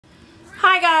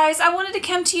Hi guys, I wanted to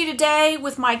come to you today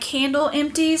with my candle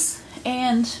empties,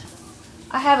 and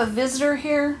I have a visitor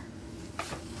here.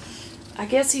 I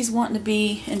guess he's wanting to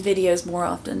be in videos more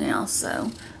often now,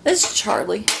 so this is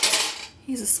Charlie.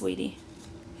 He's a sweetie.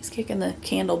 He's kicking the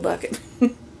candle bucket.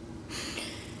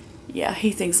 Yeah, he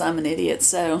thinks I'm an idiot,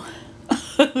 so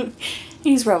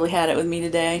he's probably had it with me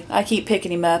today. I keep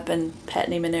picking him up and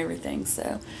petting him and everything,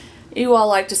 so you all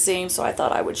like to see him, so I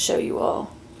thought I would show you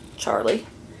all Charlie.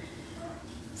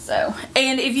 So,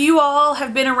 and if you all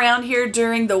have been around here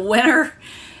during the winter,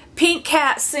 Pink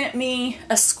Cat sent me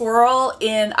a squirrel,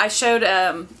 and I showed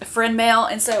a friend mail,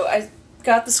 and so I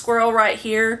got the squirrel right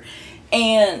here,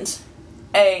 and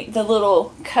the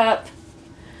little cup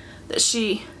that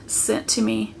she sent to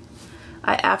me.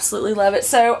 I absolutely love it.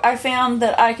 So I found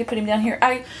that I could put him down here.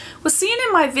 I was seeing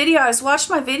in my video, I was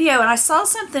watching my video, and I saw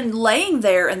something laying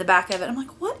there in the back of it. I'm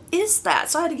like, what is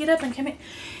that? So I had to get up and come in.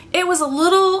 It was a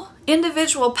little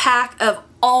individual pack of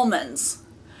almonds.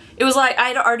 It was like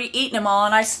I'd already eaten them all,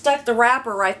 and I stuck the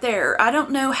wrapper right there. I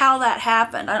don't know how that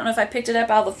happened. I don't know if I picked it up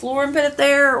out of the floor and put it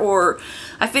there, or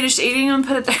I finished eating them and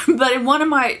put it there. But in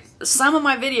some of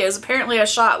my videos, apparently I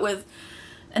shot with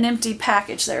an empty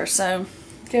package there. So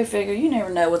go figure. You never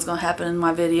know what's going to happen in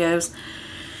my videos.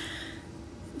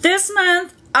 This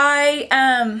month,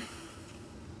 I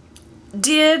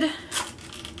did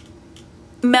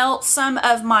melt some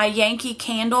of my Yankee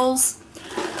candles.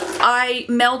 I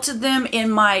melted them in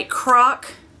my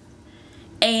crock,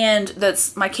 and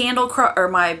that's my candle crock, or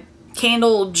my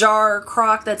candle jar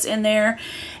crock that's in there.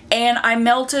 And I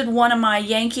melted one of my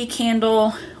Yankee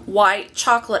Candle white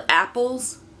chocolate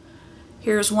apples.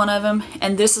 Here's one of them,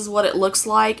 and this is what it looks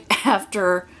like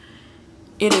after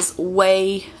it is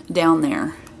way down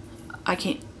there.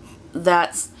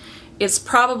 It's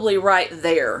probably right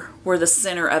there where the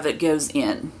center of it goes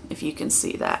in, if you can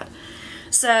see that.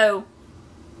 So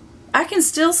I can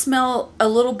still smell a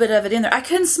little bit of it in there. I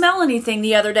couldn't smell anything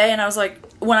the other day, and I was like,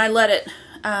 when I let it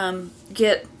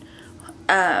get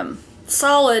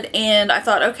solid, and I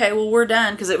thought, okay, well, we're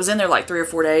done, because it was in there like 3 or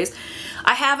 4 days.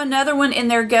 I have another one in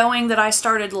there going that I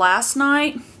started last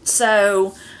night,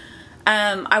 so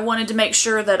I wanted to make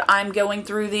sure that I'm going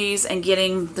through these and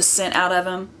getting the scent out of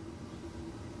them.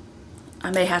 I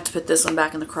may have to put this one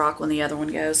back in the crock when the other one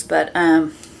goes, but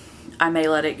I may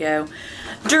let it go.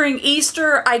 During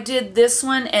Easter, I did this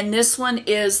one, and this one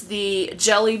is the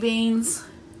jelly beans,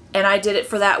 and I did it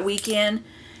for that weekend.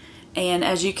 And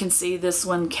as you can see, this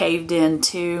one caved in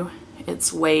too.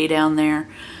 It's way down there.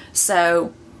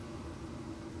 So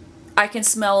I can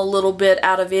smell a little bit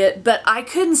out of it, but I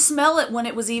couldn't smell it when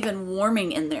it was even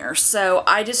warming in there. So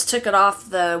I just took it off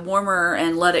the warmer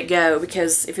and let it go,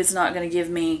 because if it's not going to give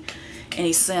me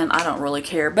any scent, I don't really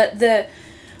care. But the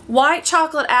white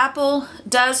chocolate apple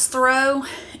does throw,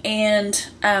 and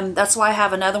that's why I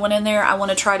have another one in there. I want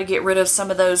to try to get rid of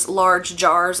some of those large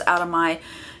jars out of my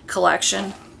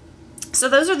collection. So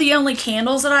those are the only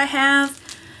candles that I have.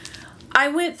 I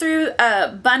went through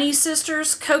Bunny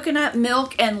Sisters Coconut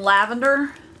Milk and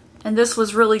Lavender, and this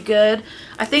was really good.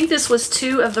 I think this was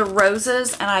 2 of the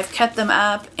roses, and I've cut them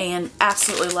up and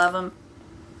absolutely love them.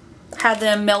 Had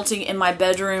them melting in my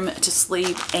bedroom to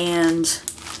sleep, and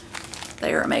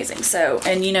they are amazing. So,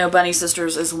 and you know, Bunny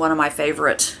Sisters is one of my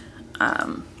favorite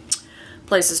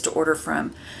places to order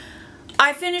from.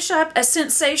 I finish up a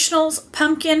Sensationals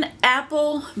Pumpkin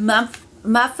Apple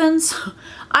Muffins.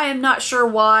 I am not sure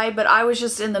why, but I was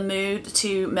just in the mood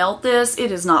to melt this.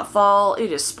 It is not fall.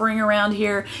 It is spring around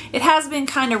here. It has been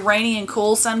kind of rainy and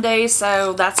cool some days,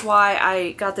 so that's why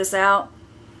I got this out.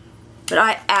 But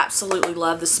I absolutely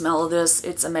love the smell of this.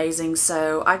 It's amazing.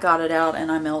 So I got it out and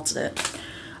I melted it.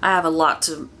 I have a lot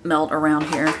to melt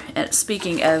around here. And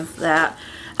speaking of that,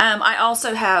 I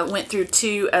also went through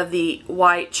 2 of the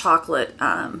white chocolate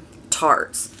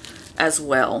tarts as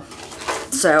well.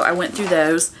 So I went through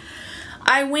those.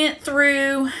 I went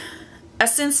through a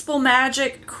Sensible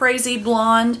Magic Crazy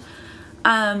Blonde.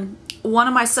 One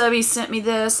of my subbies sent me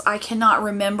this. I cannot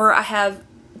remember. I have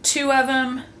 2 of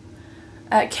them.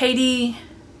 Katie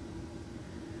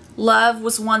Love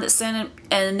was one that sent it,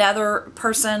 and another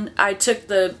person, I took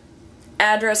the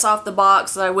address off the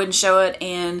box so I wouldn't show it,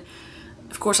 and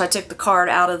of course I took the card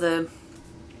out of the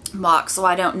box, so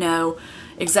I don't know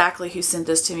exactly who sent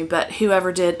this to me, but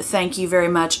whoever did, thank you very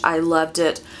much. I loved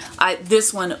it.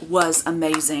 This one was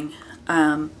amazing.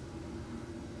 I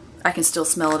can still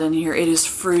smell it in here. It is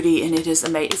fruity, and it is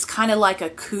amazing. It's kind of like a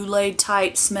Kool-Aid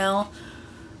type smell.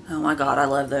 Oh my God, I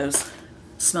love those.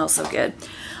 Smells so good.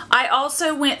 I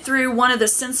also went through one of the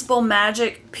Sensible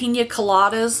Magic Pina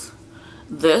Coladas.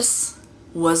 This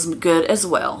was good as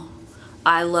well.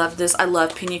 I love this. I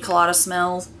love pina colada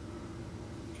smells.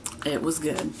 It was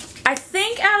good. I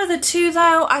think out of the two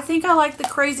though, I think I like the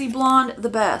Crazy Blonde the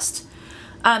best.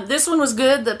 This one was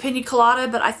good, the pina colada,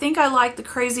 but I think I like the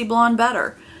Crazy Blonde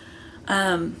better.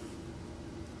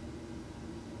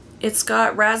 It's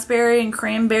got raspberry and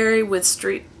cranberry with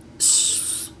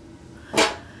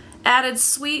added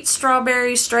sweet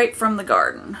strawberry straight from the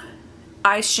garden.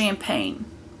 Iced champagne.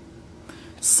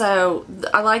 So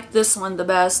I like this one the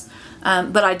best,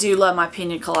 but I do love my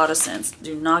pina colada scents.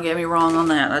 Do not get me wrong on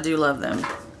that. I do love them.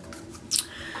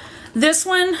 This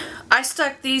one, I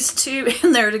stuck these two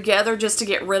in there together just to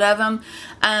get rid of them.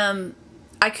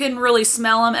 I couldn't really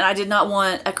smell them, and I did not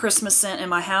want a Christmas scent in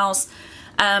my house.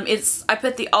 I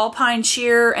put the Alpine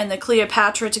Cheer and the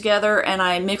Cleopatra together, and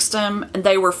I mixed them, and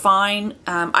they were fine.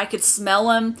 I could smell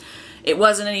them. It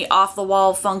wasn't any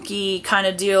off-the-wall funky kind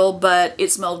of deal, but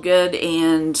it smelled good,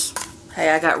 and hey,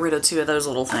 I got rid of two of those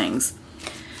little things.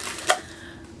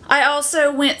 I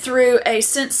also went through a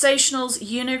Sensationals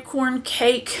Unicorn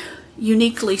Cake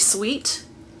Uniquely Sweet,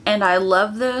 and I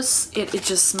love this. It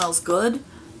just smells good.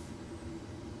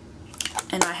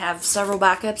 And I have several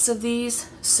backups of these,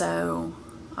 so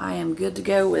I am good to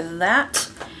go with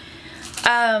that.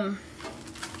 I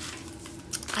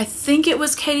think it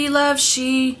was Katie Love.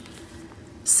 She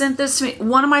sent this to me.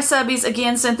 One of my subbies,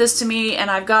 again, sent this to me,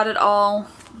 and I've got it all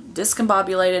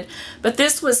discombobulated. But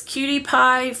this was Cutie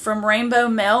Pie from Rainbow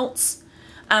Melts.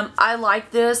 I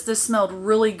like this. This smelled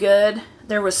really good.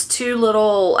 There was two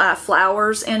little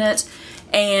flowers in it,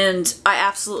 and I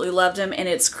absolutely loved them. And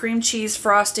it's cream cheese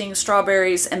frosting,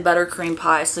 strawberries, and buttercream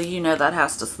pie, so you know that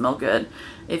has to smell good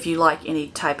if you like any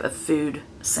type of food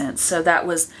scent. So that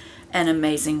was an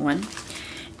amazing one.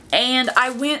 And I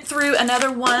went through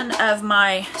another one of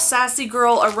my Sassy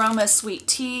Girl Aroma Sweet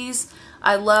Teas.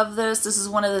 I love this. This is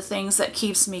one of the things that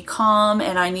keeps me calm,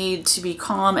 and I need to be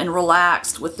calm and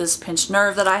relaxed with this pinched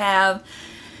nerve that I have.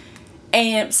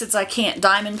 And since I can't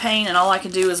diamond paint and all I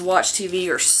can do is watch TV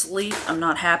or sleep, I'm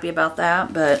not happy about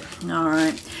that, but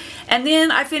alright. And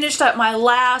then I finished up my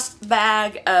last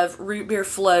bag of root beer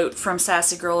float from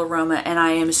Sassy Girl Aroma, and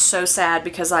I am so sad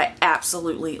because I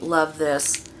absolutely love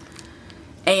this.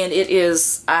 And it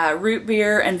is root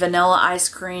beer and vanilla ice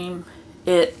cream.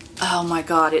 Oh my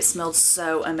god, it smelled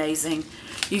so amazing.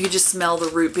 You could just smell the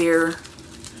root beer.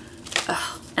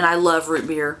 Oh, and I love root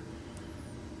beer.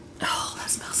 Oh, that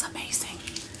smells amazing.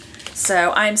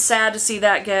 So I'm sad to see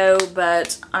that go,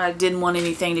 but I didn't want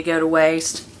anything to go to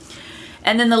waste.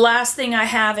 And then the last thing I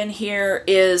have in here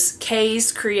is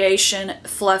Kay's Creation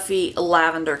Fluffy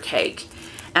Lavender Cake.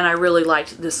 And I really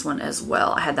liked this one as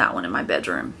well. I had that one in my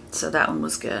bedroom, so that one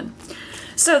was good.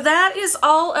 So that is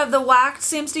all of the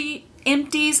wax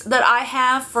empties that I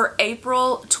have for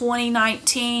April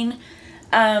 2019.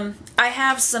 I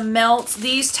have some melts.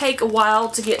 These take a while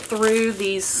to get through,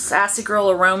 these Sassy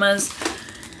Girl Aromas.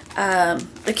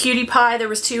 The Cutie Pie, there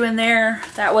was two in there.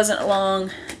 That wasn't long.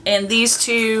 And these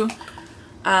two,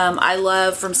 I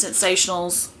love from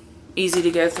Sensationals. Easy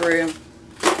to go through.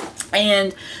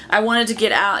 And I wanted to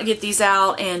get these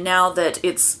out, and now that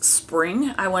it's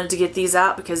spring, I wanted to get these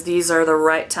out because these are the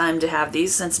right time to have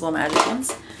these Sensible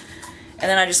Magicans. And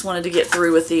then I just wanted to get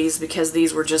through with these because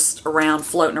these were just around,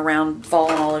 floating around,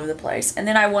 falling all over the place. And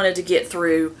then I wanted to get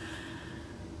through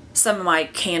some of my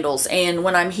candles. And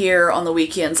when I'm here on the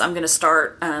weekends, I'm going to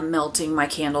start melting my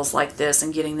candles like this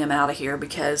and getting them out of here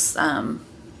because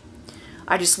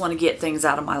I just want to get things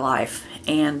out of my life.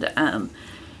 And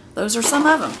those are some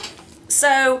of them.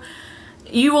 So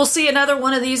you will see another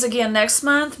one of these again next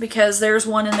month because there's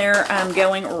one in there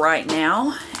going right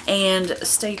now. And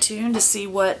stay tuned to see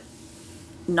what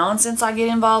nonsense I get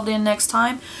involved in next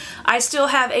time. I still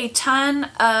have a ton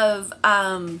of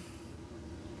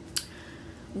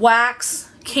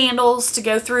wax candles to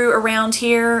go through around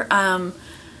here. I'm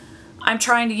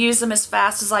trying to use them as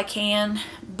fast as I can,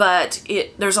 but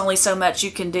there's only so much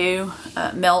you can do,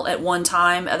 melt at one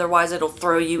time, otherwise it'll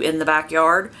throw you in the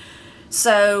backyard.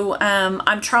 So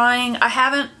I'm trying. I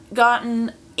haven't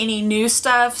gotten any new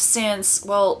stuff since,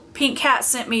 well, Pink Cat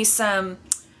sent me some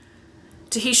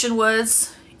Tahitian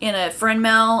woods in a friend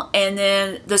mail, and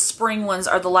then the spring ones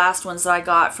are the last ones that I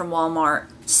got from Walmart.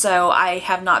 So I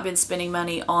have not been spending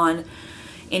money on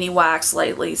any wax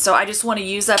lately. So I just want to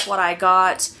use up what I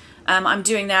got. I'm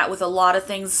doing that with a lot of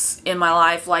things in my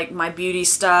life, like my beauty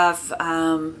stuff.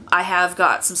 I have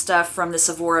got some stuff from the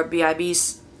Sephora VIB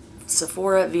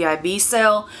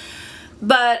sale,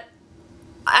 but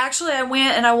actually I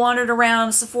went and I wandered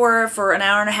around Sephora for an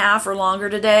hour and a half or longer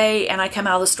today, and I come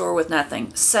out of the store with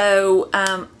nothing. So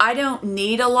I don't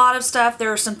need a lot of stuff.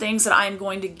 There are some things that I'm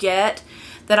going to get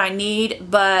that I need,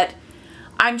 but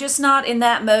I'm just not in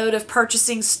that mode of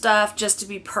purchasing stuff just to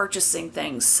be purchasing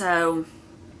things. So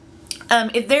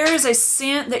if there is a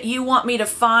scent that you want me to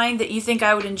find that you think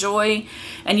I would enjoy,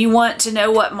 and you want to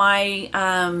know what my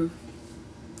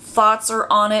thoughts are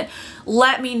on it,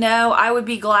 let me know. I would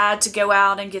be glad to go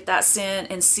out and get that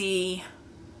scent and see,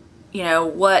 you know,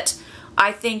 what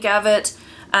I think of it.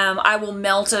 I will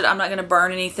melt it. I'm not going to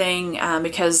burn anything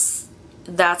because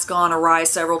that's gone awry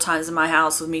several times in my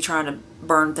house with me trying to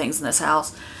burn things in this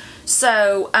house.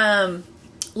 So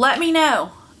let me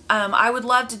know. I would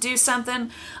love to do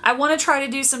something. I want to try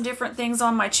to do some different things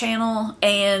on my channel,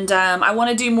 and I want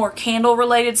to do more candle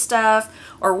related stuff,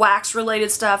 or wax related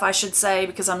stuff I should say,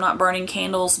 because I'm not burning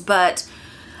candles. But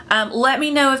let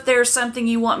me know if there's something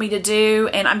you want me to do,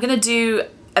 and I'm going to do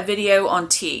a video on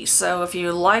tea. So if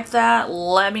you like that,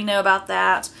 let me know about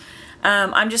that.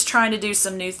 I'm just trying to do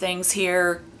some new things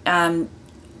here,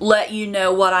 let you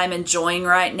know what I'm enjoying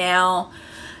right now.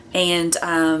 And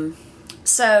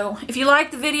so if you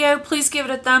like the video, please give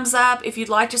it a thumbs up. If you'd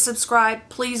like to subscribe,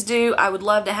 please do. I would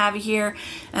love to have you here,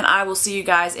 and I will see you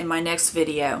guys in my next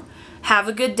video. Have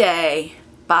a good day.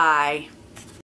 Bye.